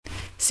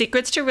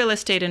Secrets to Real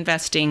Estate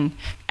Investing,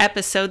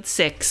 Episode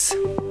 6.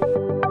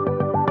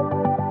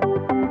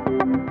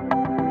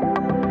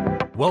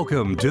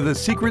 Welcome to the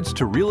Secrets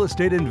to Real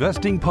Estate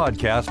Investing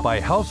podcast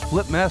by House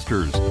Flip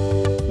Masters,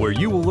 where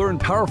you will learn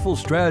powerful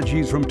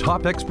strategies from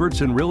top experts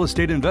in real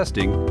estate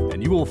investing,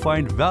 and you will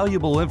find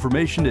valuable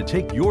information to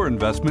take your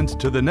investments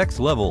to the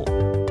next level.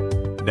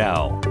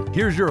 Now,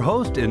 here's your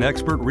host and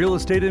expert real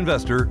estate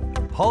investor,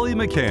 Holly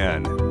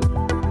McCann.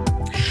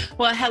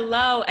 Well,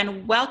 hello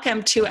and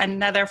welcome to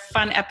another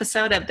fun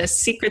episode of the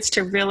Secrets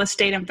to Real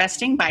Estate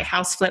Investing by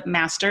House Flip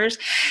Masters.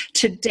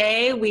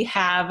 Today, we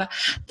have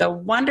the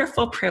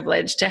wonderful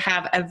privilege to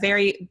have a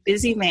very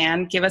busy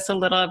man give us a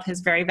little of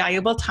his very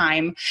valuable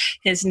time.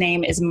 His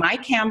name is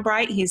Mike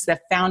Hambright. He's the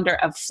founder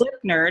of Flip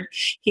Nerd.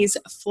 He's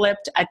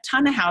flipped a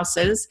ton of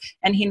houses,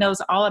 and he knows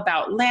all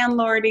about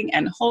landlording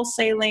and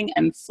wholesaling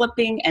and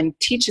flipping and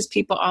teaches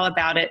people all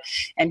about it.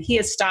 And he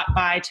has stopped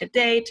by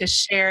today to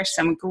share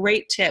some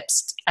great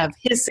tips of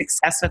his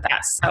success with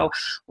that. So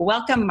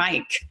welcome,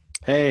 Mike.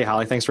 Hey,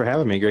 Holly, thanks for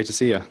having me. Great to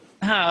see you.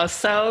 Oh,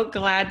 so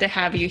glad to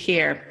have you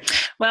here.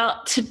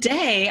 Well,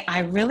 today I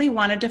really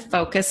wanted to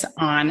focus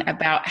on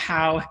about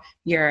how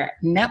your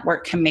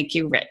network can make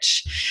you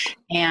rich.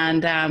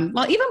 And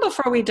even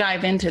before we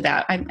dive into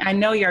that, I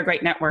know you're a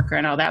great networker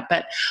and all that,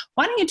 but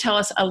why don't you tell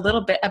us a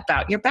little bit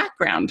about your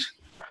background?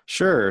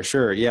 Sure.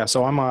 Yeah.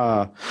 So I'm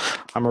a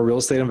real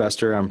estate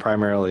investor. I'm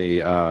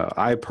primarily,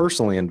 I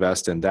personally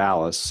invest in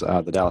Dallas,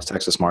 the Dallas,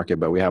 Texas market,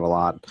 but we have a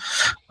lot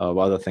of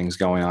other things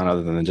going on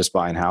other than just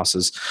buying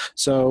houses.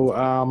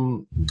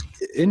 So,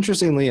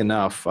 interestingly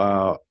enough,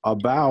 I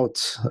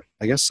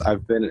guess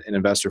I've been an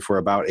investor for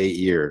about 8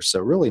 years. So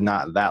really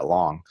not that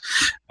long.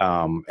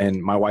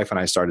 And my wife and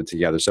I started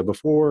together. So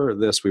before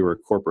this, we were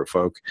corporate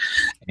folk,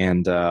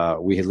 and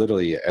we had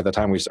literally, at the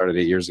time we started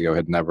 8 years ago,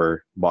 had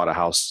never bought a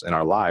house in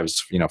our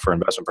lives, for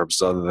investment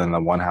purposes, other than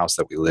the one house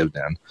that we lived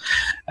in.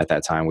 At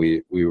that time,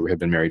 we had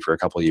been married for a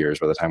couple of years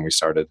by the time we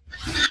started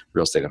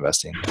real estate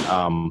investing.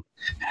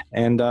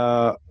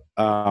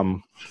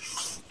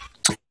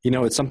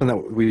 It's something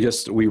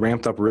that we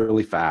ramped up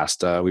really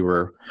fast.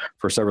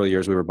 For several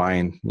years, we were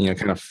buying,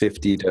 kind of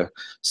 50 to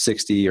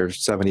 60 or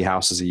 70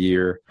 houses a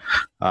year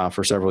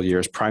for several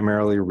years,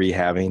 primarily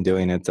rehabbing,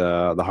 doing it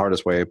the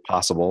hardest way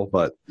possible.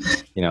 But,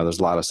 there's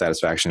a lot of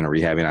satisfaction in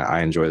rehabbing.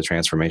 I enjoy the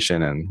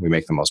transformation, and we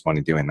make the most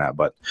money doing that.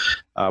 But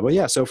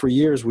yeah, so for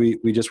years, we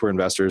just were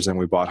investors, and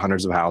we bought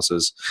hundreds of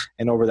houses.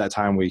 And over that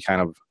time, we kind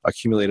of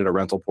accumulated a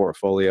rental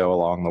portfolio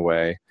along the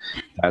way.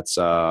 That's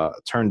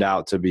turned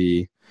out to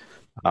be,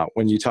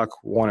 when you tuck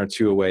one or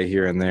two away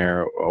here and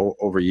there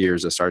over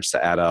years, it starts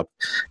to add up.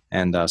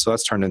 And so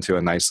that's turned into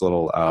a nice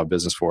little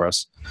business for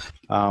us.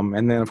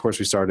 And then, of course,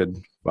 we started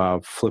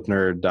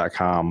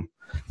flipnerd.com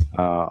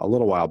a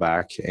little while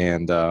back,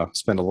 and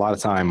spend a lot of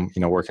time,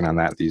 working on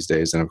that these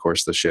days. And, of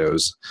course, the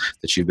shows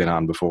that you've been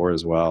on before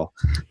as well.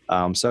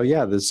 So,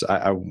 yeah,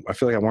 I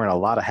feel like I'm wearing a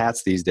lot of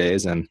hats these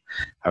days. And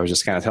I was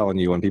just kind of telling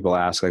you, when people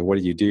ask, like, what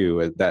do you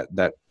do?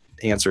 That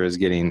answer is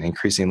getting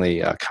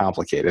increasingly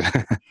complicated.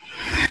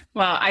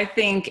 Well, I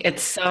think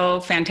it's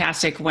so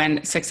fantastic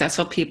when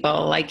successful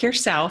people like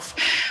yourself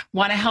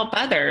want to help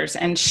others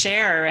and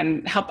share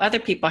and help other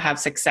people have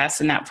success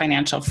and that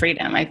financial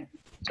freedom. I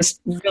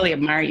just really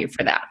admire you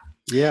for that.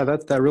 Yeah,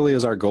 that really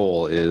is our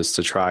goal, is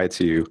to try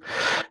to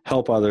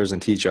help others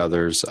and teach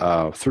others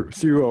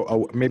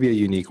through maybe a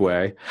unique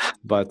way.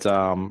 But,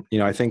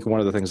 I think one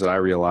of the things that I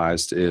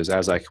realized is, I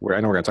know we're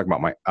going to talk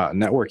about my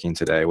networking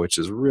today, which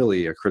is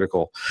really a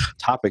critical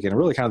topic and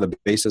really kind of the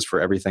basis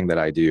for everything that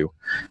I do.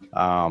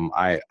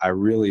 I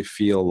really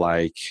feel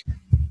like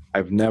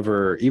I've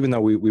never, even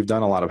though we've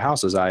done a lot of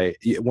houses,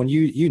 when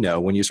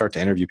you start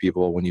to interview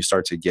people, when you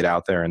start to get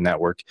out there and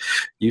network,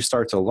 you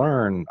start to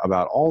learn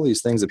about all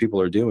these things that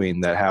people are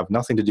doing that have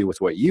nothing to do with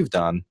what you've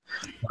done.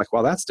 Like,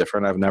 well, that's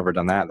different. I've never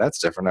done that. That's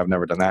different. I've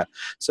never done that.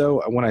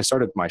 So when I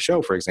started my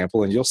show, for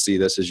example, and you'll see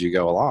this as you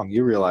go along,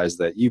 you realize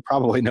that you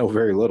probably know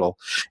very little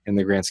in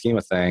the grand scheme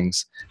of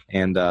things.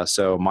 And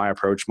so my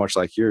approach, much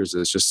like yours,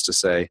 is just to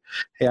say,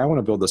 hey, I want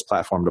to build this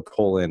platform to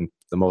pull in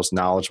the most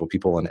knowledgeable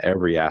people in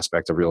every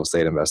aspect of real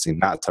estate investing,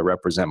 not to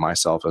represent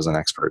myself as an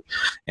expert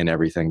in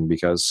everything,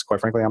 because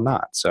quite frankly, I'm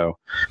not. So,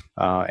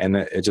 and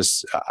it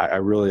just, I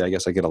really, I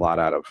guess I get a lot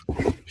out of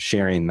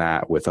sharing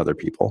that with other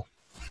people.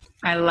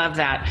 I love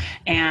that.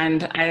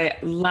 And I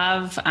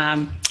love,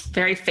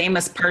 very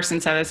famous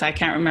person said this, I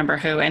can't remember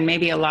who, and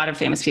maybe a lot of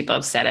famous people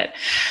have said it,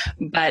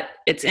 but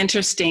it's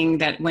interesting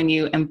that when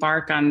you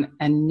embark on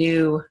a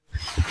new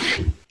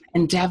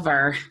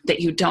endeavor,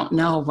 that you don't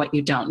know what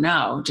you don't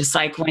know. Just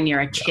like when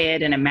you're a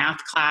kid in a math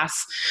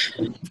class,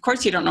 of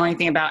course you don't know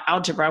anything about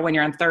algebra when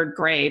you're in third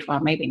grade. Well,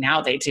 maybe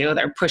now they do,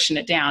 they're pushing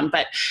it down,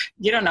 but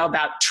you don't know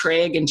about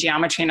trig and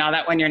geometry and all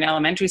that when you're in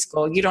elementary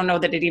school. You don't know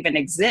that it even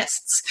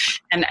exists.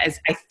 And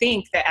I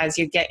think that as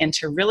you get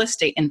into real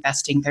estate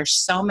investing, there's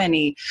so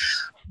many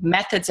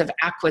methods of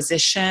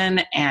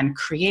acquisition and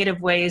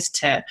creative ways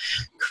to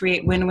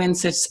create win-win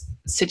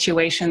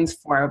situations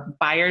for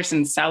buyers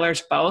and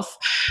sellers both.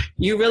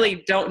 You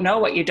really don't know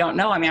what you don't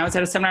know. I mean, I was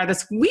at a seminar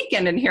this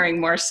weekend and hearing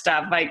more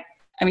stuff.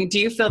 Do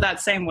you feel that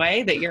same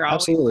way, that you're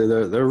always...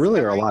 Absolutely. There really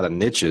are a lot of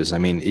niches. I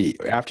mean,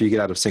 after you get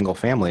out of single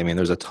family, I mean,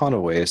 there's a ton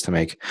of ways to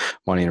make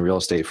money in real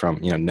estate, from,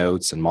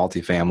 notes and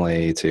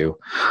multifamily to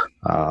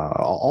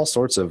all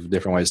sorts of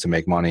different ways to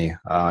make money,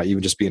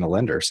 even just being a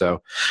lender.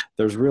 So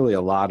there's really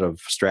a lot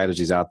of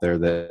strategies out there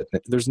that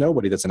there's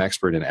nobody that's an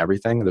expert in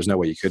everything. There's no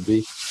way you could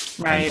be.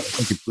 Right. And I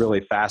think it's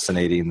really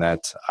fascinating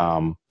that,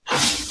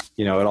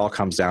 it all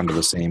comes down to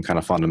the same kind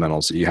of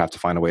fundamentals. You have to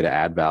find a way to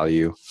add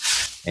value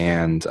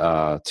and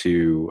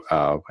to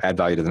add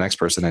value to the next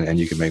person, and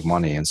you can make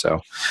money. And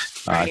so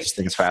I just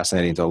think it's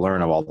fascinating to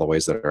learn of all the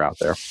ways that are out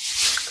there.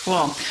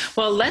 Cool.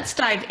 Well, let's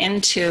dive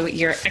into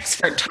your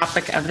expert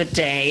topic of the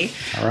day.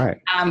 All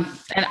right.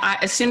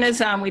 As soon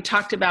as we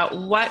talked about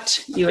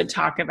what you would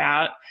talk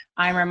about,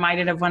 I'm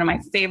reminded of one of my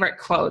favorite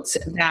quotes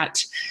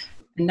that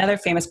another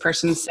famous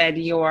person said: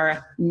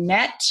 your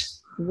net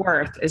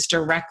worth is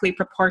directly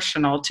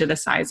proportional to the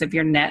size of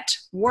your net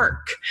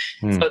work.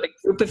 So the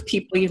group of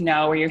people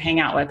or you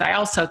hang out with. I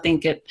also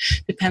think it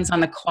depends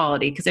on the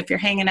quality, because if you're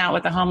hanging out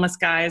with the homeless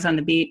guys on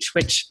the beach,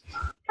 which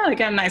they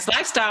got a nice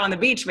lifestyle on the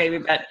beach maybe,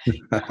 but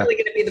not really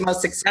going to be the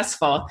most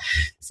successful.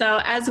 So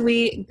as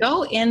we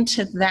go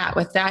into that,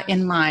 with that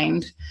in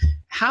mind,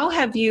 how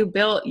have you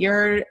built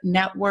your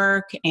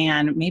network?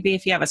 And maybe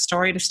if you have a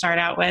story to start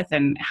out with,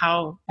 and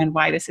how and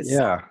why this is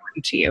so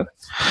important to you.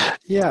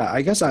 Yeah,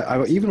 I guess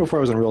I even before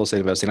I was in real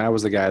estate investing, I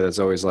was the guy that's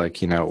always like,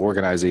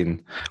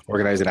 organizing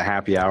a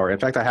happy hour. In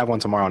fact, I have one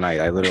tomorrow night.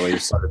 I literally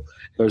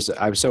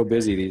I'm so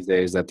busy these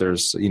days that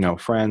there's,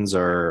 friends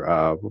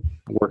or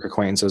work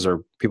acquaintances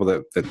or people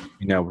that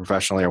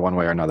professionally or one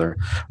way or another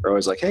are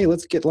always like, hey,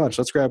 let's get lunch,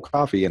 let's grab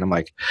coffee. And I'm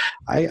like,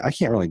 I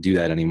can't really do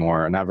that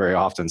anymore, not very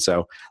often.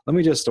 So let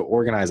me just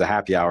organize a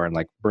happy hour and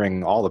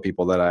bring all the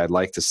people that I'd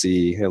like to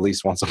see at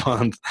least once a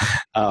month.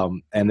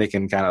 And they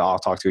can kind of all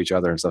talk to each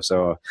other and stuff.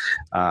 So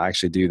I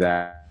actually do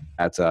that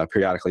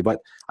periodically, but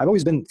I've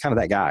always been kind of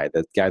that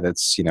guy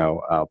that's,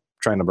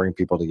 trying to bring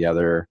people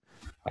together.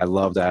 I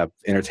love to have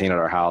entertain at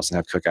our house and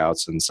have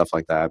cookouts and stuff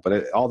like that.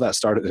 But all that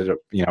started at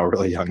a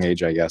really young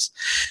age, I guess.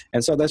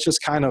 And so that's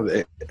just kind of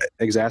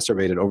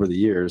exacerbated over the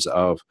years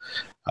of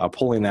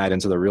pulling that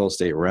into the real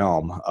estate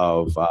realm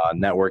of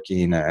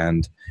networking.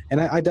 And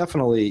I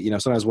definitely,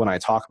 sometimes when I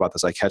talk about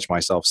this, I catch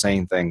myself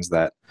saying things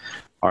that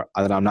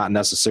I'm not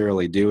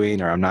necessarily doing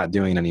or I'm not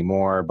doing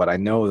anymore, but I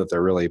know that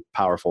they're really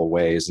powerful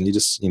ways, and you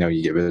just,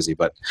 you get busy.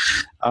 But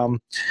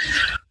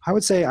I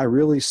would say I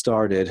really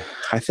started,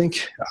 I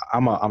think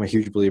I'm a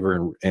huge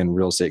believer in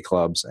real estate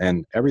clubs,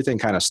 and everything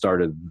kind of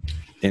started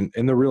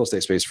in the real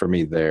estate space for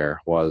me.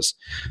 There was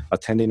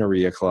attending a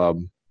RIA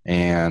club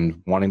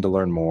and wanting to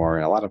learn more.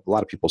 And a lot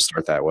of people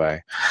start that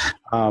way.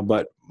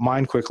 But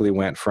mine quickly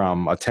went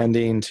from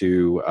attending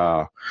to,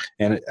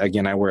 and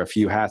again, I wear a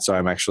few hats. So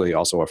I'm actually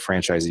also a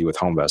franchisee with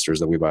HomeVestors,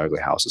 that We Buy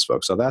Ugly Houses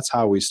folks. So that's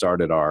how we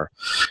started our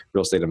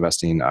real estate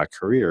investing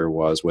career,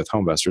 was with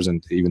HomeVestors.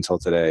 And even till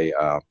today,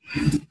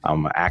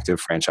 I'm an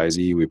active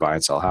franchisee. We buy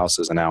and sell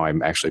houses. And now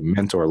I'm actually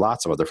mentor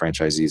lots of other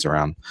franchisees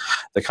around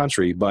the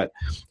country. But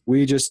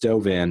we just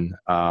dove in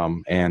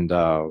and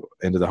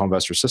into the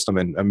HomeVestor system,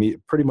 and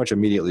pretty much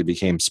immediately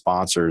became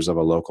sponsors of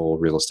a local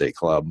real estate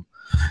club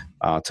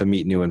to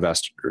meet new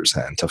investors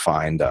and to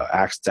find to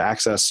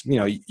access,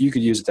 you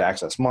could use it to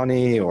access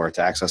money or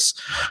to access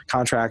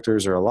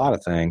contractors or a lot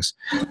of things.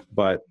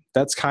 But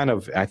that's kind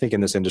of, I think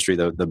in this industry,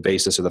 the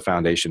basis or the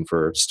foundation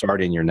for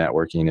starting your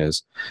networking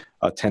is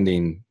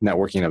attending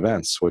networking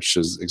events, which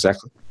is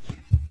exactly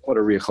what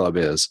a RIA club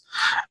is.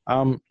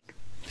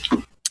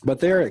 But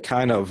there it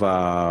kind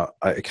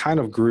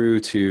of grew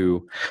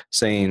to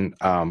saying,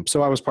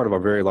 so I was part of a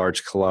very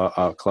large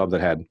club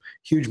that had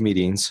huge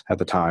meetings at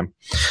the time,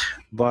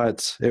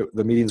 but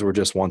the meetings were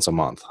just once a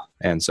month.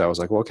 And so I was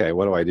like, well, okay,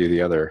 what do I do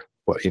the other?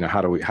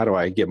 How do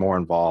I get more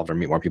involved or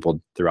meet more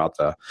people throughout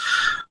the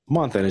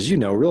month? And as you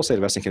know, real estate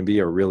investing can be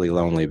a really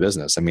lonely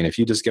business. I mean, if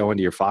you just go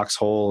into your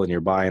foxhole and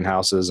you're buying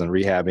houses and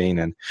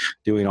rehabbing and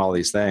doing all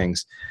these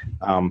things,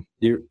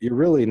 you're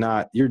really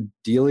not, you're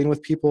dealing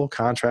with people,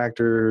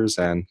 contractors,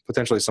 and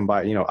potentially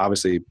somebody,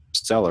 obviously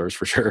sellers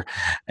for sure,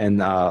 and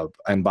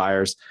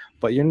buyers,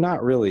 but you're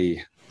not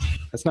really,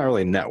 it's not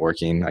really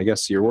networking. I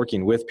guess you're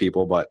working with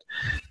people, but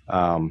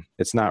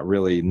it's not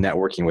really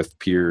networking with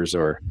peers,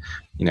 or,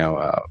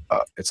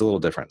 it's a little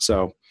different.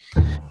 So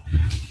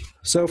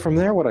from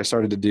there, what I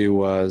started to do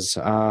was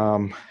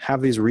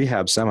have these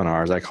rehab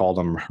seminars. I called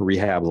them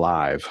Rehab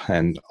Live.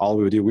 And all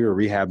we would do, we were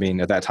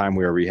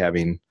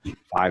rehabbing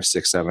 5,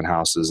 6, 7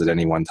 houses at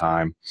any one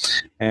time.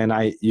 And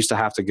I used to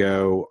have to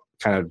go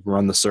kind of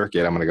run the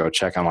circuit. I'm going to go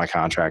check on my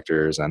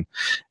contractors. And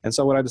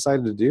so what I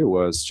decided to do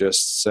was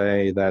just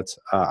say that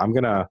I'm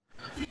going to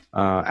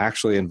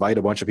actually invite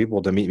a bunch of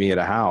people to meet me at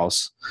a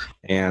house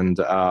and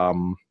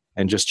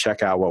just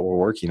check out what we're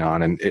working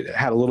on. And it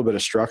had a little bit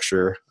of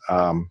structure.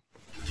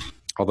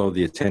 although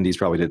the attendees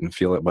probably didn't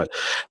feel it, but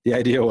the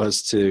idea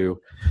was to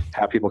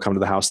have people come to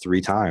the house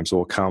 3 times. So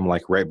we'll come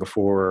like right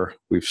before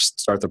we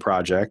start the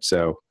project.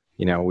 So,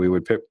 we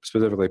would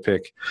specifically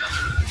pick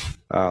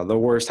the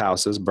worst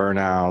houses,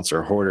 burnouts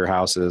or hoarder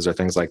houses or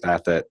things like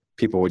that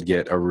people would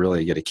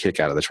really get a kick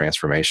out of the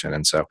transformation.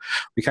 And so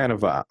we kind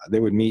of, we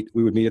would meet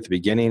at the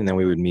beginning, and then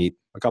we would meet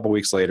a couple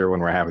weeks later when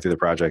we're halfway through the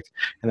project.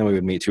 And then we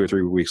would meet 2 or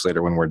 3 weeks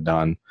later when we're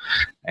done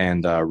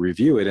and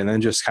review it, and then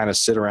just kind of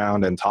sit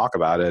around and talk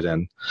about it.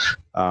 And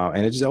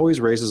it just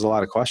always raises a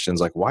lot of questions,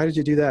 like, why did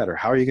you do that? Or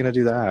how are you going to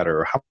do that?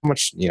 Or how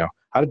much,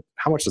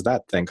 how much does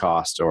that thing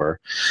cost?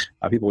 Or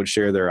people would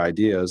share their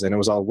ideas. And it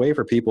was a way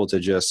for people to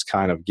just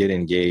kind of get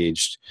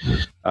engaged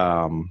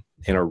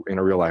in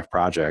a real life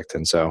project.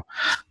 And so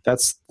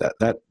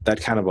that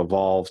kind of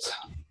evolved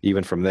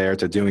even from there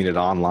to doing it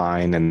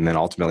online, and then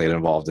ultimately it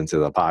evolved into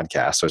the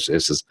podcast, which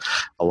is just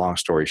a long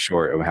story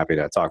short. I'm happy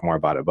to talk more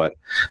about it, but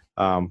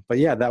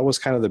yeah, that was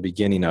kind of the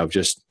beginning of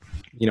just,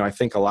 I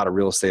think a lot of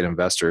real estate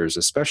investors,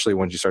 especially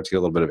once you start to get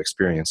a little bit of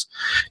experience,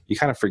 you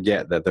kind of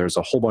forget that there's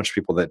a whole bunch of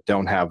people that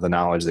don't have the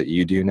knowledge that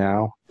you do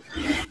now,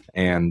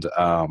 and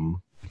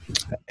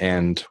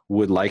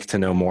would like to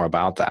know more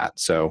about that.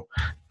 So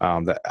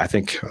I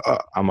think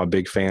I'm a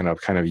big fan of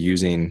kind of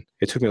using,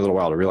 it took me a little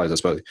while to realize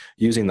this, but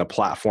using the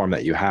platform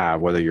that you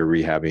have, whether you're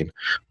rehabbing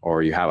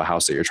or you have a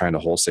house that you're trying to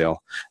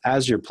wholesale,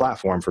 as your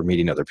platform for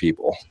meeting other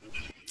people.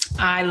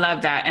 I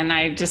love that. And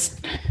I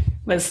just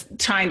was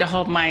trying to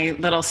hold my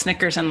little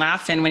snickers and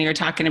laugh in when you were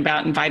talking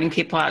about inviting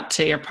people out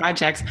to your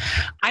projects.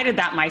 I did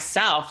that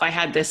myself. I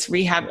had this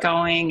rehab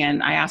going,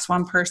 and I asked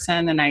one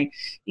person, and I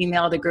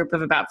emailed a group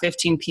of about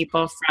 15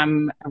 people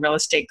from a real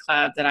estate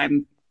club that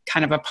I'm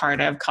kind of a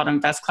part of called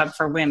Invest Club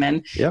for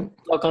Women,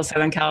 local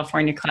Southern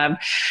California club.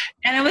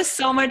 And it was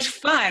so much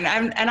fun.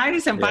 And I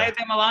just invited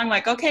them along,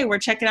 like, okay, we're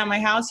checking out my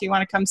house. You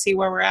want to come see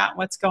where we're at,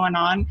 what's going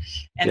on?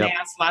 And they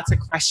asked lots of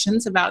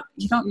questions about,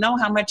 you don't know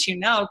how much you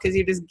know, because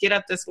you just get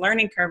up this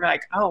learning curve,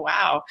 like, oh,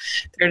 wow,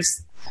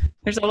 there's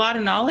a lot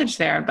of knowledge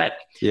there. But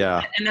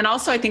and then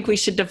also I think we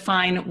should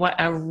define what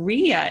a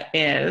REIA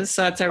is.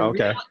 So it's a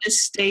Real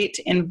Estate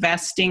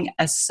Investing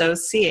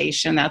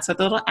Association. That's what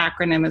the little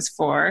acronym is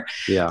for.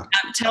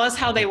 Tell us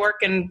how they work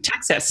in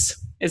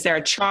Texas. Is there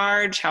a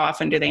charge? How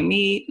often do they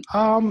meet?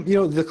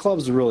 The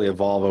clubs really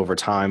evolve over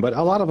time, but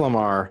a lot of them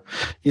are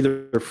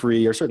either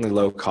free or certainly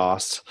low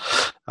cost.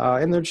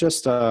 And they're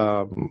just,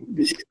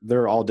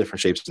 they're all different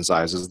shapes and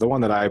sizes. The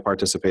one that I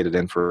participated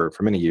in for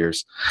many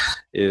years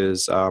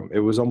is,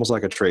 it was almost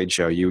like a trade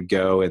show. You would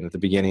go, and at the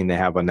beginning they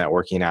have a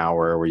networking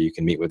hour where you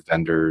can meet with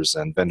vendors,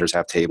 and vendors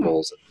have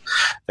tables and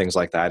things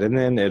like that. And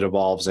then it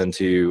evolves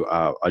into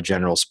a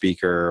general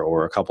speaker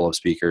or a couple of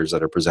speakers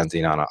that are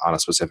presenting on a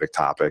specific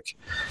topic.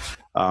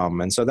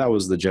 And so that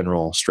was the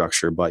general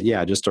structure, but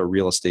just a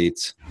real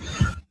estate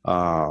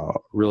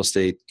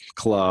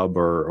club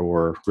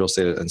or real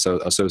estate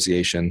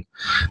association.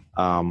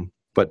 I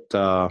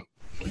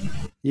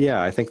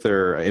think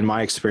in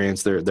my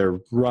experience, they're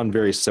run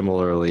very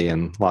similarly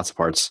in lots of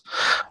parts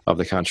of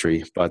the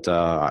country. But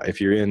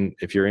if you're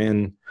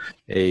in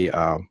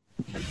a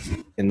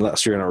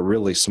unless you're in a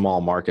really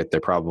small market, there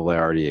probably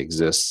already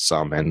exists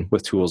some. And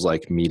with tools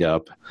like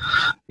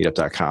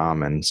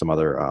meetup.com and some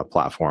other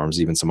platforms,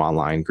 even some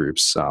online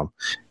groups,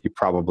 you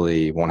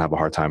probably won't have a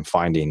hard time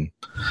finding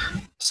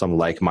some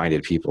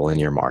like-minded people in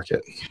your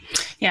market.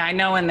 Yeah, I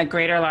know in the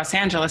greater Los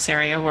Angeles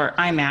area where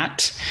I'm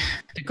at,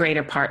 the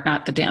greater part,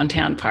 not the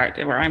downtown part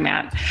where I'm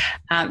at,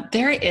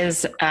 there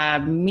is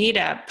a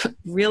Meetup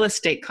real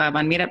estate club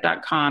on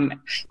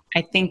meetup.com.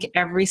 I think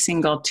every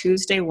single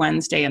Tuesday,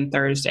 Wednesday, and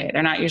Thursday.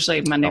 They're not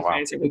usually Monday,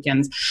 Fridays, or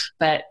weekends,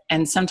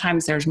 and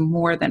sometimes there's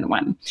more than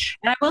one.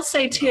 And I will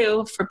say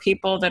too, for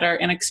people that are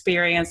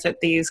inexperienced at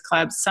these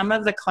clubs, some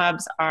of the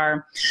clubs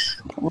are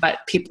what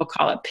people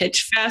call a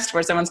pitch fest,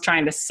 where someone's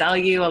trying to sell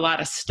you a lot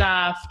of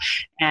stuff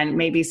and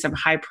maybe some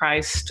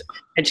high-priced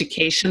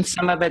education.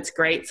 Some of it's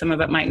great, some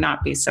of it might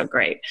not be so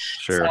great.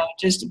 Sure. So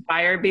just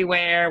buyer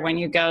beware when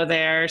you go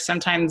there.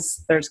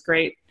 Sometimes there's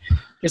great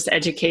just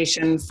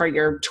education for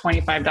your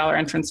 $25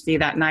 entrance fee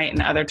that night,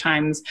 and other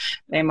times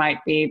they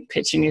might be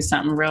pitching you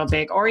something real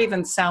big, or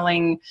even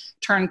selling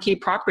turnkey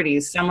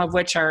properties, some of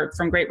which are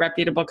from great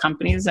reputable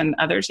companies, and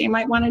others you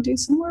might want to do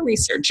some more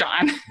research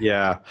on.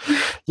 Yeah,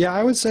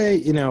 I would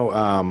say,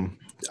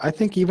 I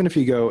think even if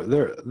you go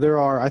there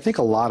are, I think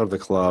a lot of the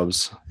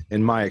clubs,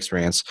 in my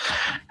experience,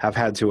 have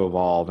had to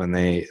evolve, and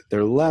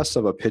they're less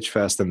of a pitch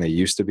fest than they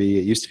used to be.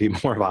 It used to be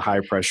more of a high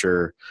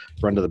pressure,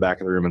 run to the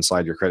back of the room and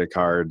slide your credit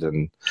card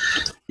and,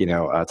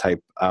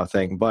 type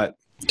thing. But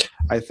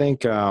I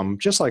think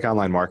just like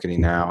online marketing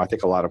now, I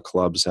think a lot of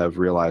clubs have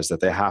realized that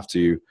they have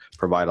to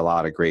provide a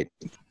lot of great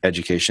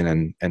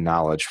education and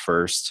knowledge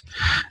first.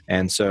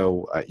 And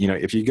so,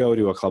 if you go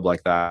to a club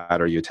like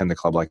that, or you attend a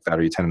club like that,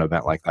 or you attend an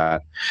event like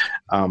that,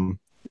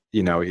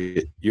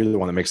 you're the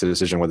one that makes the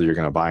decision whether you're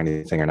going to buy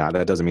anything or not.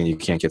 That doesn't mean you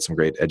can't get some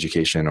great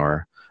education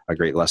or a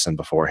great lesson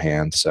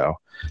beforehand. So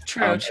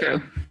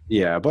True.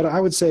 Yeah, but I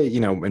would say,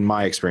 in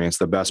my experience,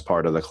 the best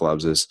part of the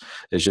clubs is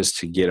just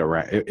to get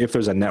around. If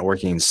there's a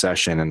networking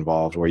session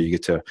involved where you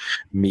get to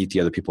meet the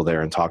other people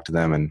there and talk to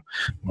them, and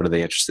what are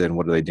they interested in,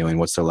 what are they doing,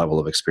 what's their level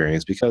of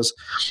experience? Because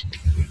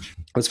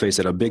let's face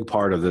it, a big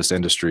part of this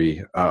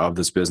industry, of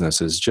this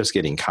business, is just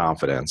getting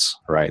confidence,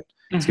 right?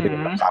 It's getting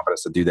enough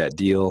confidence to do that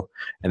deal.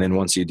 And then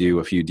once you do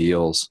a few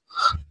deals,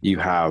 you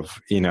have,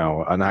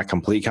 not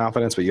complete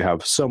confidence, but you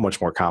have so much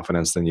more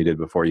confidence than you did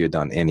before you had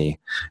done any,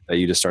 that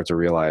you just start to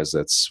realize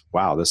it's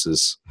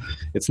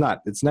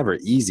never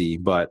easy,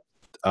 but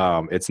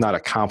it's not a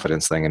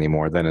confidence thing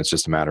anymore. Then it's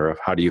just a matter of,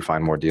 how do you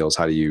find more deals?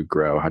 How do you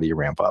grow? How do you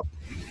ramp up?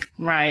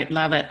 Right.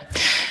 Love it.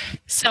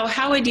 So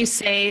how would you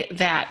say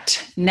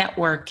that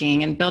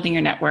networking and building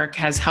your network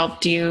has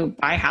helped you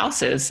buy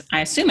houses?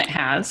 I assume it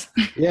has.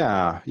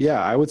 Yeah.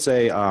 I would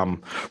say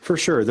for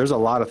sure, there's a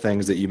lot of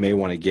things that you may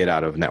want to get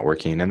out of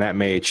networking, and that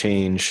may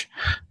change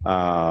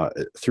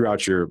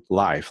throughout your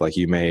life. Like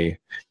you may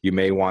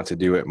want to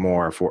do it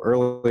more. For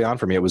early on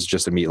for me, it was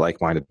just to meet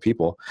like-minded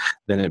people.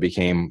 Then it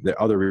became, the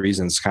other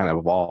reasons kind of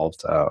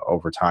evolved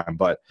over time.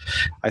 But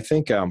I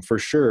think for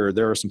sure,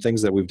 there are some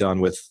things that we've done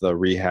with the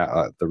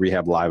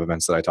rehab live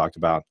events that I talked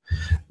about,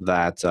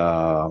 that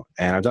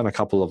and I've done a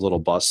couple of little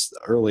bus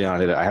early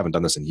on. I haven't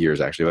done this in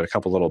years actually, but a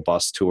couple little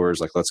bus tours,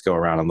 like let's go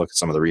around and look at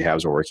some of the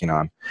rehabs we're working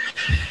on.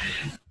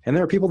 And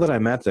there are people that I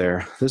met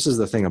there. This is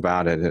the thing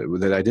about it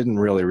that I didn't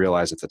really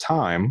realize at the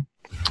time,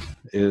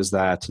 is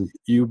that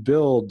you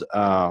build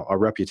a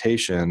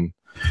reputation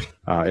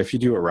if you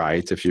do it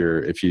right, if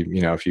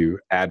you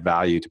add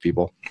value to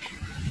people,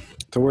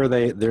 to where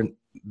they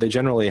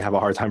generally have a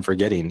hard time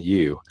forgetting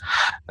you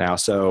now.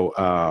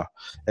 So,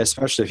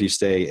 especially if you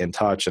stay in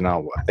touch, and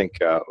I think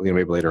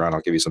maybe later on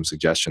I'll give you some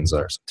suggestions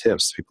or some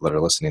tips to people that are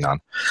listening on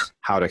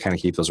how to kind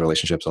of keep those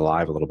relationships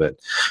alive a little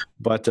bit.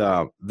 But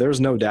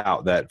there's no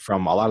doubt that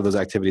from a lot of those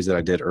activities that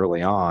I did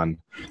early on,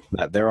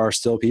 that there are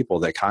still people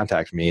that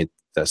contact me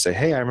that say,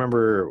 hey, I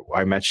remember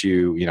I met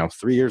you,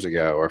 3 years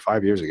ago or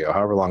 5 years ago,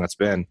 however long it's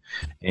been,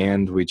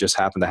 and we just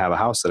happen to have a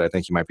house that I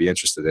think you might be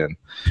interested in.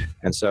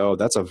 And so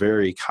that's a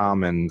very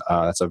common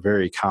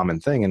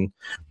thing, and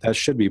that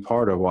should be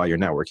part of why you're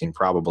networking.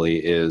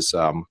 Probably is,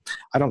 I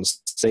don't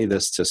say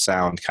this to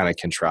sound kind of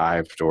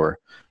contrived or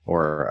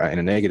in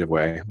a negative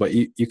way, but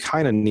you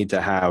kind of need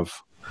to have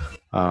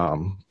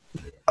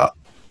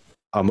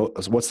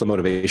what's the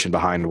motivation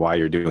behind why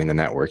you're doing the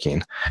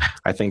networking.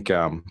 I think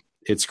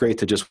it's great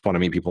to just want to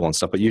meet people and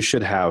stuff, but you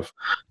should have,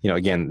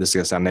 again, this is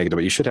going to sound negative,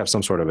 but you should have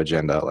some sort of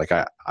agenda. Like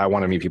I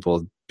want to meet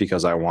people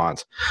because I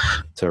want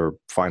to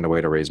find a way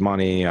to raise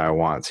money. I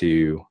want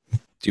to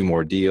do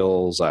more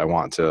deals. I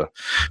want to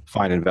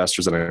find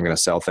investors that I'm going to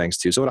sell things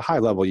to. So at a high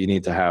level, you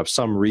need to have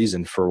some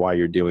reason for why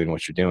you're doing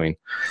what you're doing.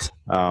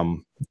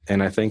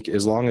 And I think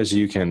as long as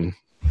you can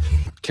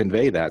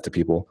convey that to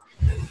people,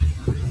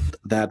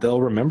 that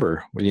they'll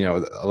remember.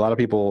 A lot of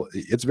people,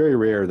 it's very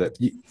rare that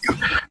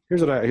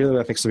here's what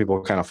I think some people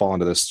kind of fall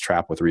into this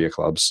trap with RIA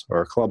clubs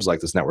or clubs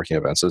like this networking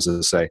events, is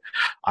to say,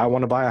 I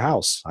want to buy a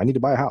house. I need to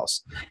buy a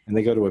house. And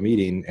they go to a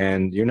meeting,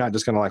 and you're not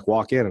just going to like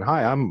walk in and,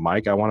 hi, I'm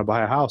Mike. I want to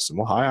buy a house. And,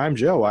 well, hi, I'm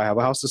Joe. I have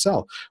a house to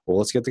sell. Well,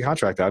 let's get the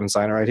contract out and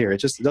sign it right here.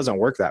 It doesn't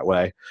work that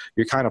way.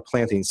 You're kind of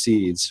planting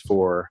seeds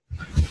for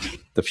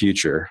the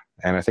future.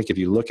 And I think if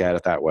you look at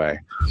it that way,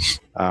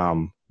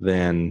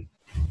 then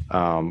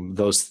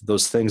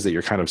those things that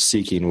you're kind of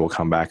seeking will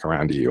come back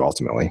around to you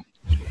ultimately.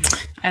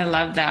 I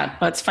love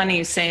that. Well, it's funny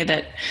you say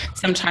that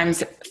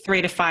sometimes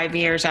 3 to 5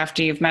 years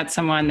after you've met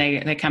someone,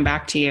 they come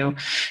back to you.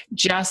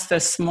 Just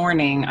this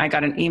morning, I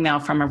got an email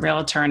from a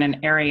realtor in an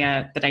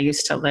area that I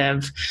used to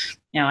live,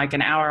 like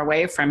an hour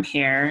away from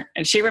here.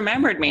 And she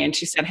remembered me, and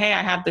she said, hey,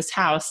 I have this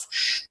house.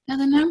 Now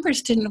the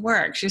numbers didn't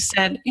work. She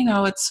said,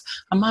 it's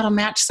a model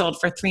match sold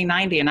for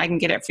 $390 and I can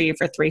get it for you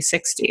for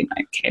 $360.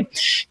 Okay.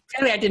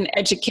 Clearly I didn't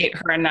educate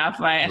her enough.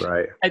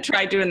 I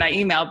tried doing that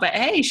email, but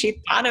hey,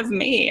 she thought of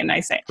me. And I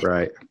say,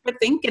 right, for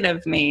thinking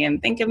of me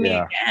and think of me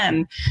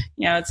again.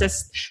 It's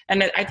just,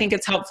 and I think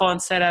it's helpful,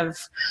 instead of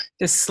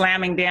just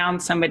slamming down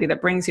somebody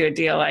that brings you a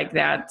deal like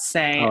that,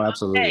 say, oh,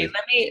 absolutely.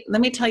 Hey,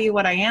 let me tell you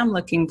what I am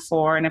looking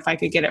for. And if I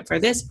could get it for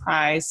this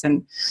price,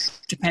 and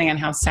depending on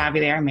how savvy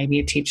they are, maybe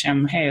you teach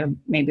them, hey,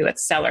 maybe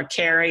let's sell or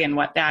carry and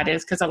what that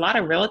is. Because a lot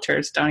of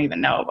realtors don't even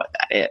know what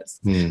that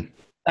is.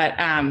 But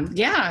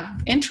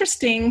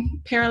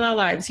interesting parallel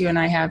lives you and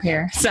I have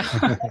here. So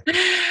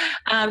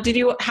did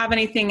you have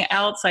anything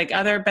else, like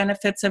other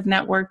benefits of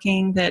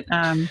networking that?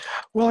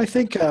 Well, I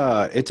think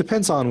it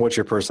depends on what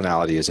your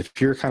personality is. If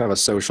you're kind of a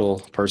social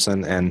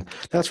person, and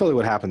that's really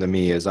what happened to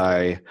me, is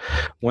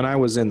when I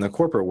was in the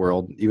corporate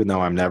world, even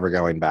though I'm never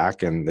going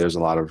back, and there's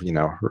a lot of,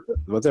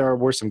 but there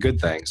were some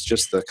good things,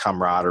 just the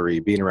camaraderie,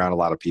 being around a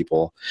lot of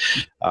people,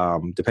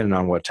 depending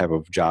on what type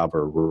of job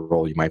or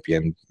role you might be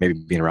in, maybe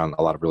being around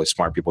a lot of really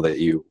smart people that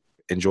you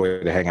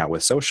enjoy to hang out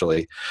with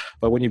socially.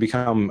 But when you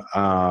become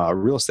a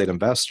real estate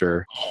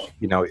investor,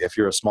 if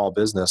you're a small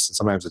business, and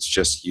sometimes it's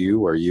just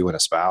you or you and a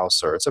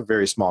spouse, or it's a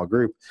very small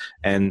group,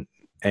 and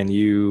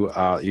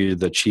you're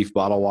the chief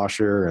bottle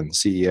washer and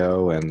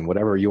CEO and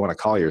whatever you want to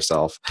call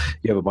yourself,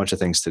 you have a bunch of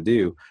things to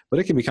do, but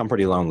it can become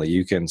pretty lonely.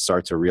 You can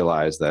start to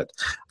realize that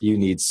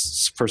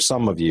for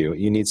some of you,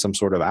 you need some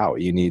sort of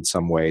out. You need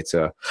some way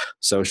to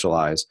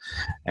socialize.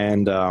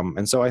 And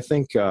so I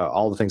think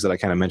all the things that I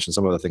kind of mentioned,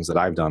 some of the things that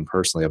I've done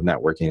personally of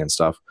networking and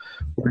stuff,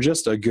 were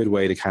just a good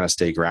way to kind of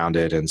stay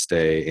grounded and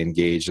stay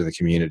engaged in the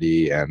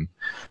community and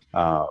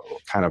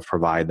kind of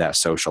provide that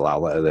social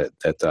outlet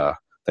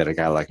that a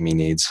guy like me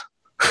needs.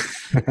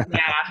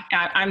 Yeah,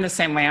 I'm the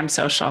same way. I'm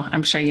social.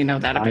 I'm sure you know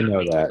that about I know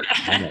me. that.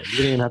 I know. You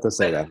didn't even have to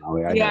say that,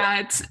 Molly.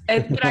 But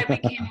I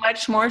became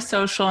much more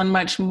social and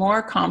much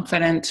more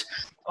confident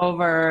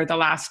over the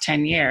last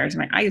 10 years. I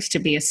mean, I used to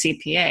be a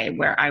CPA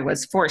where I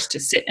was forced to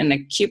sit in a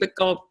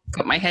cubicle,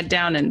 put my head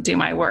down and do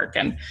my work.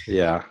 And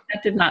yeah,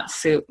 that did not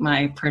suit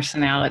my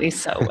personality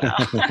so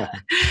well.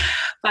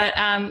 But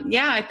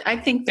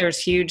I think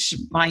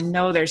I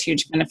know there's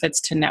huge benefits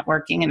to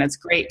networking, and it's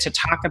great to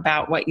talk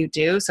about what you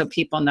do so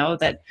people know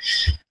that.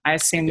 I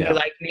assume you,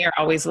 like me, are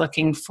always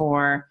looking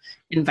for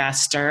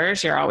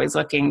investors. You're always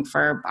looking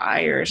for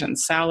buyers and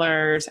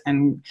sellers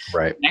and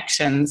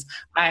connections.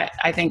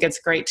 I think it's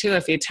great too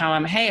if you tell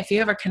them, hey, if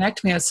you ever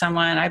connect me with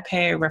someone, I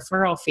pay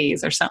referral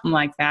fees or something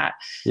like that.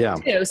 Yeah.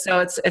 Too. So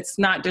it's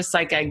not just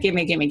like a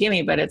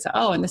gimme, but it's,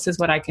 and this is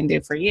what I can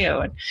do for you.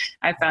 And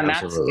I found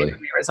that's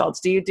given me results.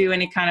 Do you do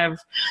any kind of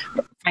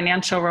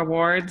financial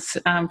rewards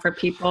for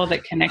people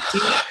that connect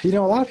you?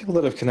 A lot of people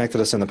that have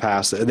connected us in the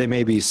past, they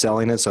may be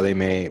selling it, so they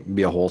may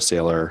be a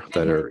wholesaler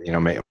that are,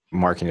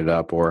 marking it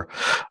up, or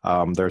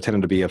there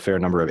tended to be a fair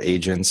number of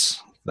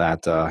agents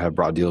that have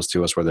brought deals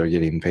to us where they're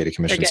getting paid a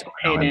commission. They're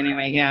getting paid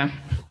anyway, yeah.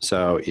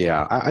 So,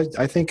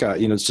 I think,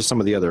 it's just some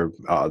of the other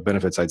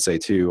benefits I'd say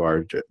too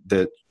are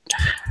that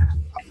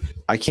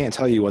I can't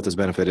tell you what this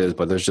benefit is,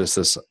 but there's just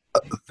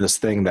this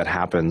thing that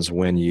happens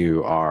when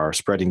you are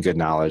spreading good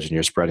knowledge and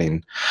you're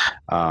spreading,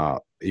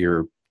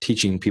 you're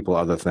teaching people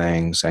other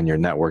things and you're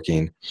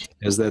networking,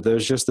 is that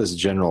there's just this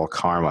general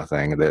karma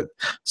thing that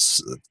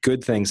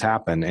good things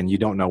happen and you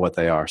don't know what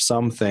they are.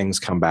 Some things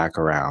come back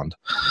around.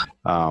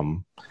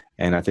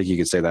 And I think you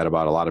could say that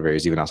about a lot of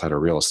areas, even outside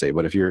of real estate.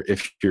 But if you're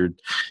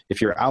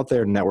out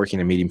there networking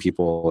and meeting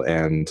people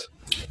and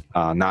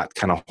not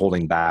kind of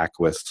holding back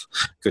with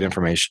good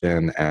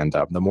information, and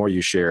the more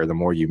you share, the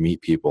more you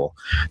meet people,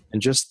 and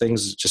just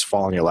things just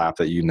fall in your lap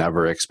that you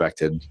never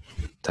expected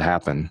to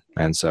happen.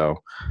 And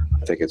so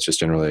I think it's just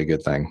generally a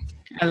good thing.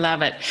 I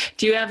love it.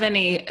 Do you have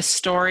any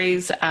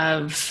stories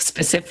of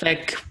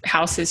specific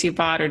houses you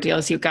bought or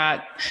deals you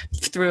got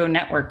through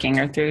networking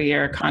or through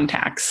your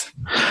contacts?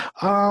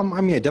 I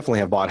definitely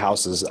have bought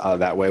houses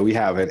that way. We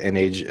have an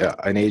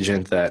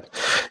agent that,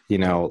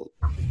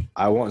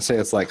 I won't say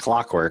it's like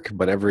clockwork,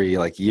 but every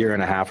year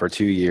and a half or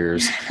 2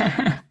 years,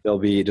 there'll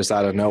be just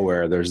out of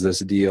nowhere, there's this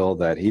deal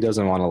that he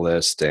doesn't want to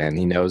list, and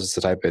he knows it's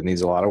the type it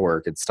needs a lot of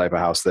work. It's the type of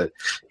house that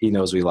he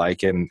knows we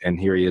like, and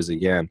here he is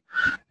again.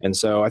 And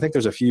so I think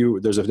there's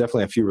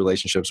definitely a few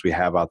relationships we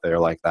have out there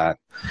like that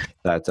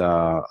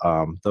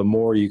the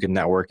more you can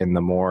network and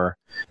the more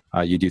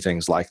you do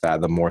things like that,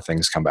 the more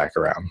things come back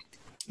around.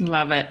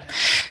 Love it.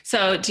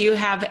 So do you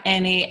have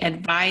any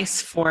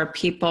advice for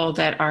people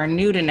that are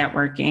new to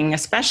networking,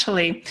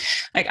 especially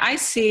I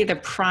see the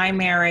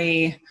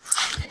primary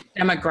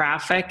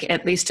demographic,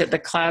 at least at the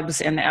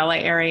clubs in the LA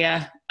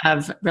area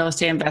of real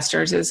estate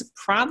investors, is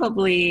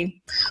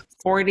probably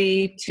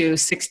 40 to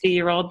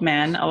 60-year-old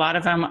men. A lot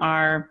of them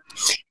are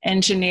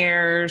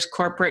engineers,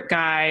 corporate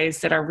guys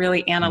that are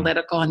really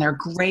analytical, and they're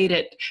great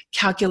at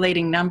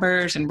calculating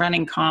numbers and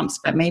running comps,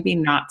 but maybe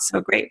not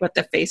so great with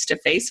the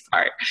face-to-face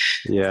part.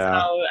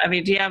 Yeah.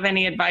 So, do you have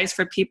any advice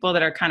for people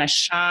that are kind of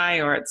shy,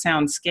 or it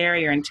sounds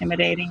scary or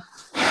intimidating?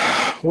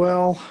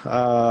 Well,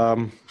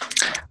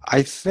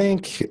 I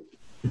think...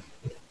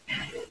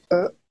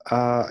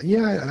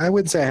 I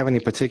wouldn't say I have any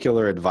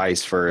particular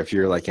advice for if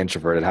you're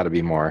introverted, how to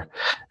be more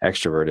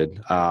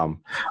extroverted.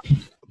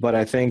 But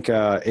I think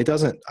it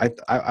doesn't.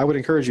 I would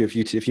encourage you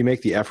if you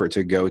make the effort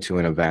to go to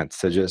an event,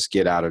 to just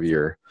get out of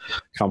your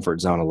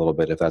comfort zone a little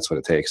bit, if that's what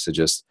it takes, to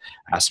just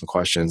ask some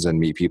questions and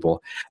meet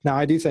people. Now,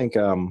 I do think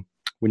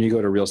when you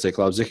go to real estate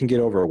clubs, it can get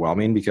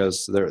overwhelming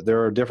because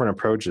there are different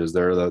approaches.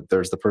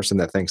 There's the person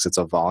that thinks it's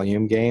a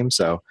volume game,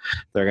 so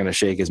they're going to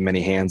shake as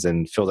many hands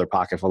and fill their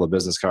pocket full of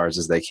business cards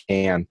as they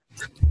can.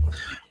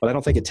 But I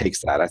don't think it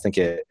takes that. I think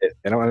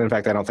in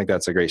fact, I don't think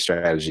that's a great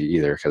strategy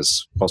either,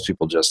 because most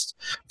people just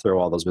throw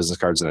all those business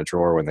cards in a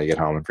drawer when they get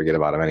home and forget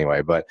about them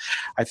anyway. But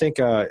I think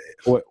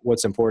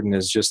what's important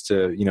is just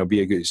to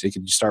be so you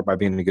can start by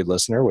being a good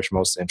listener, which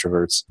most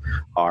introverts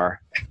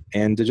are,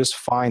 and to just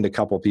find a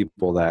couple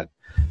people that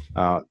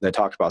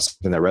talk about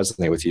something that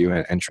resonate with you,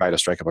 and try to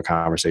strike up a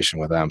conversation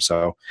with them.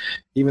 So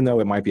even though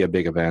it might be a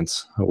big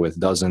event with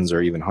dozens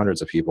or even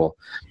hundreds of people,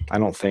 I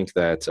don't think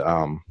that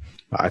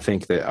I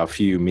think that a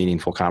few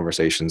meaningful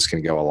conversations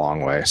can go a long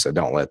way. So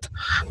don't let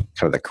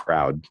kind of the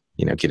crowd,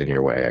 get in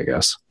your way, I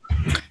guess.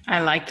 I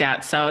like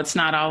that. So it's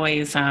not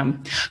always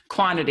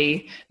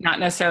quantity, not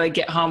necessarily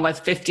get home with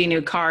 50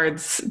 new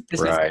business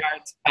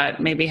cards, but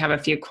maybe have a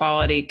few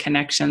quality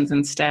connections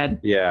instead.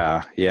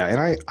 Yeah.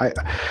 And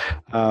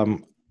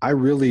I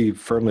really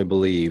firmly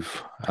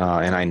believe,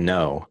 and I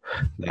know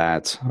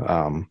that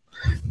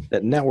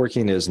that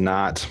networking is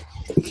not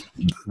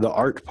the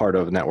art part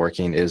of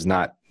networking is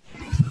not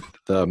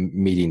the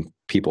meeting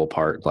people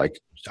part. Like,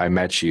 I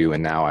met you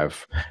and now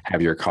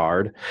have your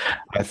card.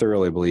 I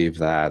thoroughly believe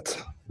that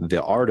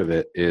the art of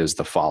it is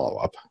the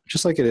follow-up,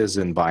 just like it is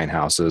in buying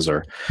houses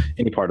or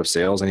any part of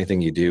sales.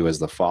 Anything you do is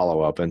the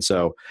follow-up. And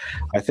so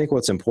I think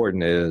what's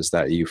important is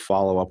that you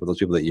follow up with those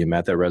people that you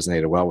met that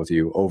resonated well with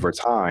you over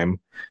time.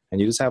 And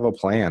you just have a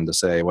plan to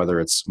say, whether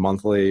it's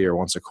monthly or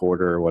once a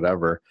quarter or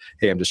whatever,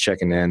 hey, I'm just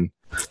checking in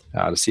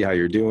to see how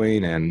you're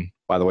doing. And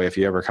by the way, if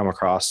you ever come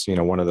across,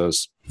 one of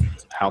those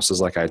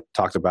houses like I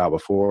talked about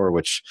before,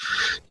 which,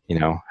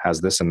 has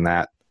this and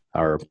that,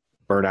 or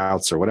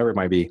burnouts or whatever it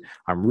might be,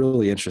 I'm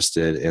really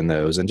interested in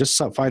those, and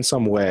just find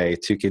some way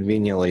to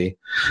conveniently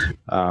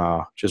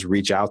just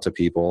reach out to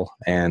people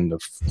and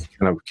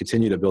kind of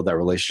continue to build that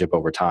relationship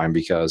over time,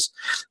 because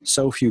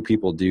so few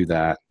people do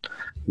that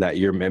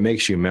it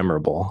makes you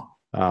memorable.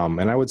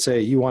 And I would say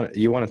you want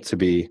it to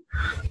be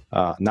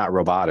not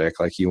robotic.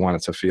 Like, you want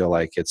it to feel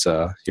like it's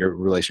your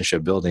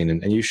relationship building,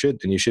 and you should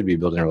be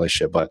building a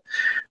relationship. But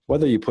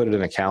whether you put it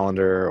in a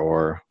calendar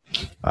or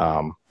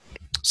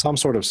some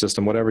sort of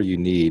system, whatever you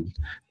need,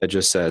 that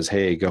just says,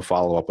 hey, go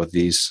follow up with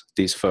these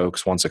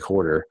folks once a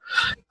quarter.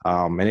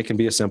 And it can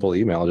be a simple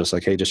email, just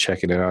like, hey, just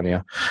checking in on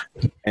you.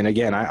 And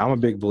again, I'm a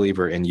big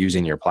believer in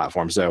using your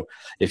platform. So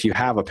if you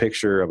have a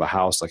picture of a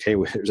house, like, hey,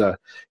 here's a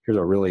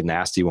really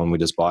nasty one we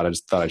just bought, I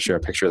just thought I'd share a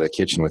picture of the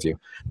kitchen with you.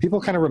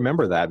 People kind of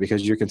remember that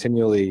because you're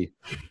continually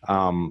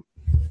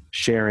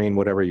sharing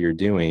whatever you're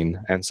doing.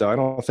 And so I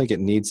don't think it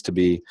needs to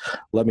be,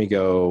 let me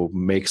go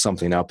make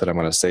something up that I'm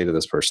going to say to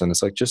this person.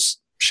 It's like,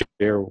 just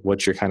share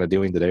what you're kind of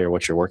doing today or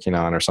what you're working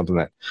on or something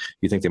that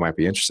you think they might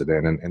be interested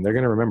in. And they're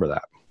going to remember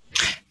that.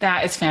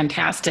 That is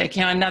fantastic.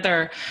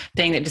 Another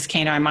thing that just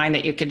came to my mind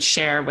that you could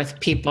share with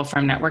people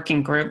from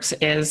networking groups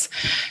is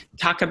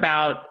talk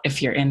about,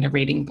 if you're into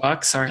reading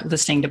books or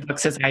listening to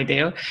books as I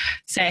do,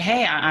 say,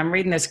 hey, I'm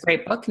reading this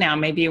great book now.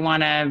 Maybe you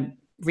want to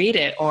read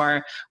it,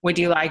 or would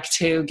you like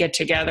to get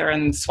together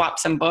and swap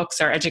some books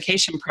or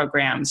education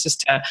programs just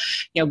to,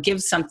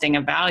 give something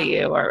of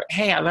value? Or,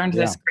 hey, I learned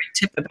this great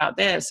tip about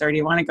this, or do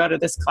you want to go to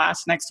this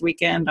class next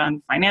weekend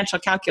on financial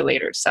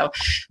calculators? So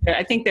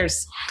I think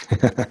there's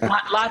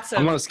lots of...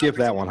 I'm going to skip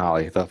that one,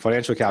 Holly. The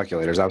financial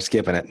calculators, I'm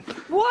skipping it.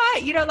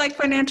 What? You don't like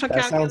financial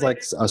calculators? That sounds like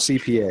a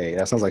CPA.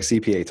 That sounds like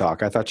CPA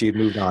talk. I thought you'd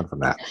moved on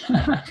from that.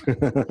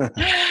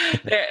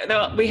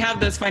 We have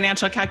those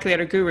financial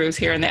calculator gurus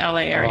here in the LA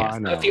area.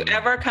 So if you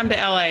ever come to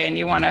LA and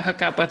you want to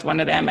hook up with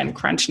one of them and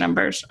crunch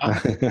numbers.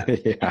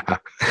 Yeah.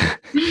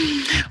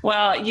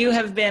 Well, you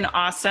have been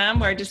awesome.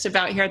 We're just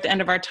about here at the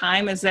end of our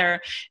time. Is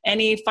there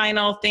any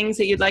final things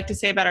that you'd like to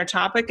say about our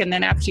topic? And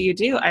then after you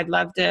do, I'd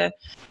love to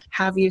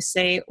have you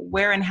say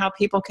where and how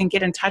people can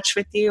get in touch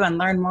with you and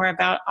learn more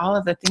about all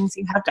of the things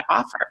you have to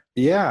offer.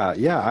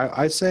 Yeah.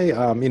 I say,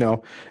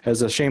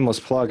 as a shameless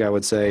plug, I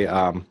would say,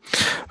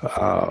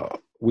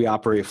 we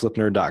operate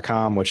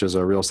flipnerd.com, which is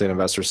a real estate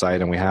investor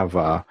site, and we have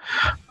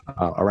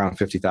around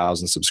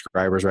 50,000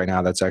 subscribers right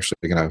now. That's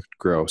actually going to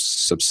grow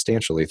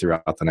substantially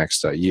throughout the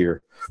next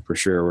year for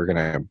sure. We're going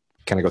to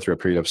kind of go through a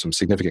period of some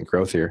significant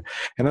growth here.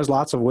 And there's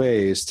lots of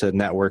ways to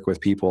network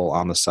with people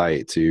on the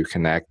site, to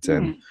connect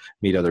and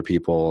meet other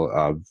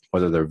people,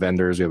 whether they're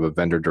vendors. We have a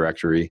vendor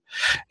directory.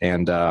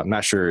 And I'm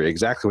not sure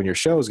exactly when your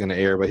show is going to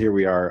air, but here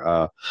we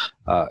are.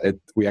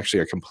 We actually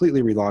are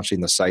completely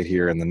relaunching the site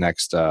here in the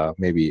next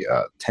maybe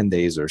 10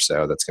 days or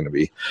so. That's going to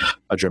be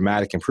a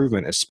dramatic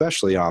improvement,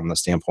 especially on the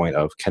standpoint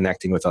of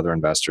connecting with other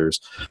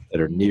investors that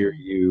are near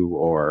you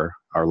or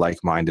are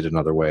like-minded in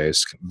other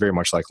ways, very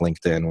much like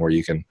LinkedIn, where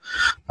you can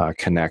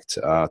connect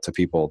to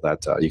people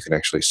that you can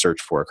actually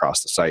search for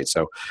across the site.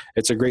 So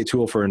it's a great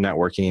tool for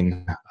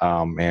networking.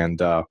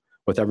 And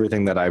with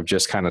everything that I've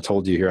just kind of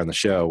told you here on the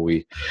show,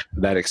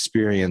 that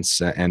experience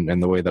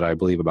and the way that I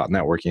believe about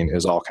networking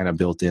is all kind of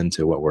built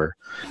into what we're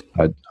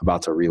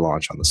about to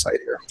relaunch on the site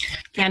here.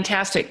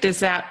 Fantastic.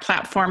 Does that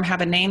platform have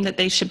a name that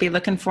they should be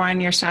looking for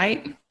on your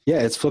site? Yeah,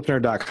 it's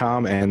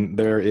flipnerd.com, and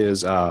there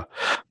is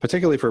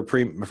particularly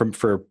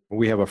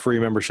we have a free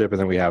membership and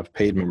then we have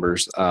paid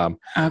members.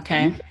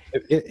 Okay.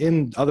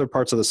 In other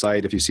parts of the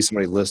site, if you see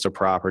somebody list a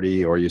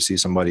property or you see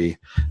somebody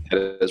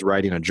that is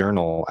writing a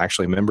journal,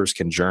 actually members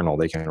can journal.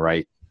 They can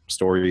write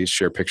stories,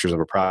 share pictures of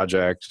a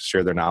project,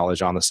 share their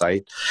knowledge on the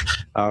site.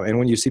 And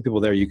when you see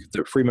people there,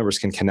 the free members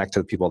can connect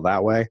to the people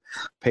that way.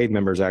 Paid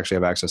members actually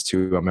have access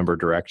to a member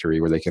directory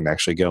where they can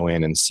actually go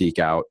in and seek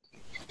out,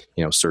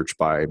 search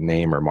by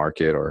name or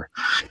market or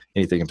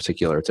anything in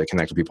particular to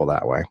connect to people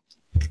that way.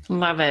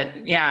 Love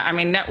it. Yeah. I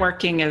mean,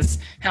 networking is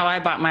how I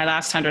bought my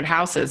last 100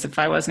 houses. If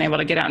I wasn't able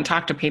to get out and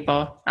talk to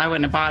people, I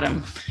wouldn't have bought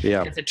them.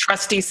 Yeah. The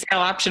trustee sale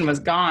option was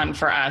gone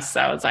for us.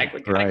 So I was like,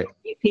 we gotta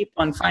meet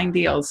people and find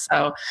deals.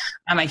 So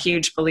I'm a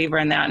huge believer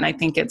in that. And I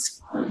think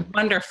it's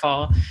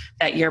wonderful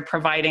that you're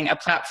providing a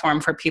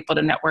platform for people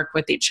to network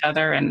with each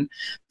other and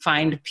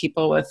find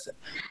people with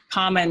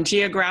common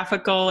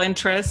geographical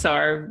interests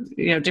or,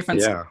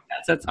 different. Yeah.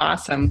 That's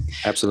awesome.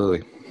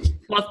 Absolutely.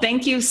 Well,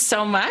 thank you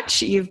so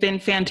much. You've been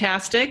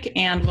fantastic.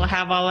 And we'll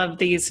have all of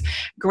these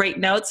great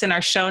notes in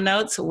our show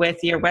notes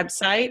with your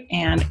website.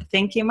 And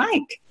thank you,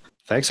 Mike.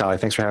 Thanks, Holly.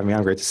 Thanks for having me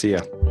on. Great to see you.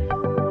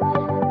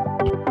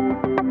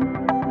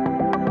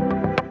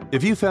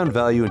 If you found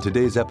value in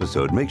today's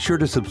episode, make sure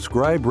to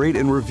subscribe, rate,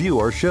 and review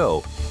our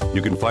show.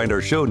 You can find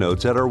our show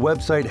notes at our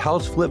website,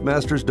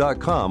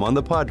 houseflipmasters.com, on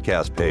the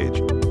podcast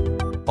page.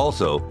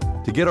 Also,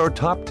 to get our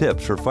top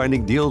tips for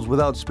finding deals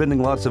without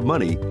spending lots of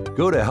money,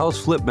 go to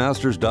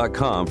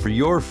houseflipmasters.com for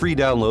your free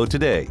download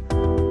today.